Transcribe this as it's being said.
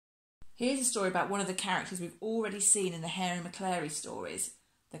Here's a story about one of the characters we've already seen in the Harry McClary stories.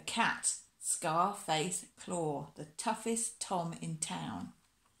 The cat, Scarface Claw, the toughest Tom in town.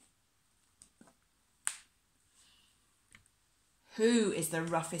 Who is the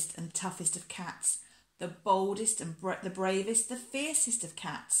roughest and toughest of cats? The boldest and the bravest, the fiercest of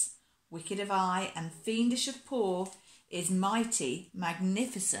cats. Wicked of eye and fiendish of paw is mighty,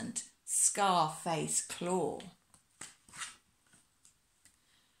 magnificent Scarface Claw.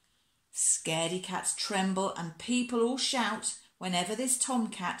 Scaredy cats tremble and people all shout whenever this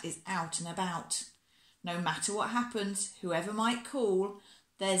tomcat is out and about. No matter what happens, whoever might call,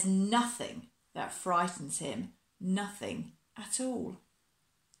 there's nothing that frightens him, nothing at all.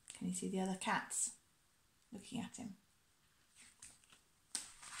 Can you see the other cats looking at him?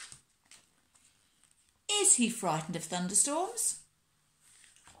 Is he frightened of thunderstorms?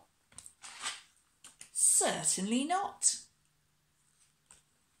 Certainly not.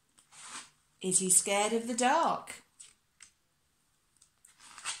 Is he scared of the dark?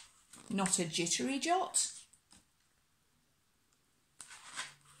 Not a jittery jot.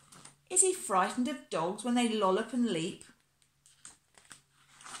 Is he frightened of dogs when they lollop and leap?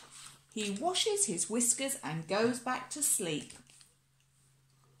 He washes his whiskers and goes back to sleep.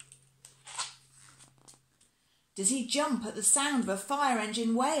 Does he jump at the sound of a fire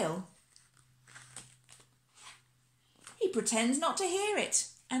engine wail? He pretends not to hear it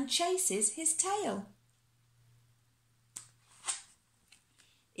and chases his tail.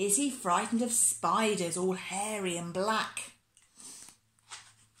 Is he frightened of spiders all hairy and black?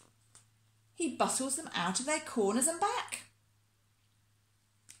 He bustles them out of their corners and back.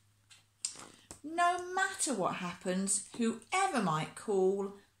 No matter what happens, whoever might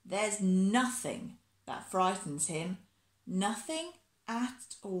call, there's nothing that frightens him, nothing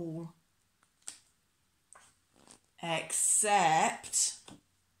at all. Except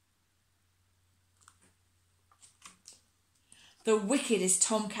the wickedest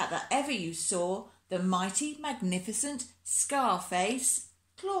tomcat that ever you saw, the mighty, magnificent Scarface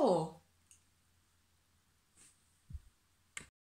Claw.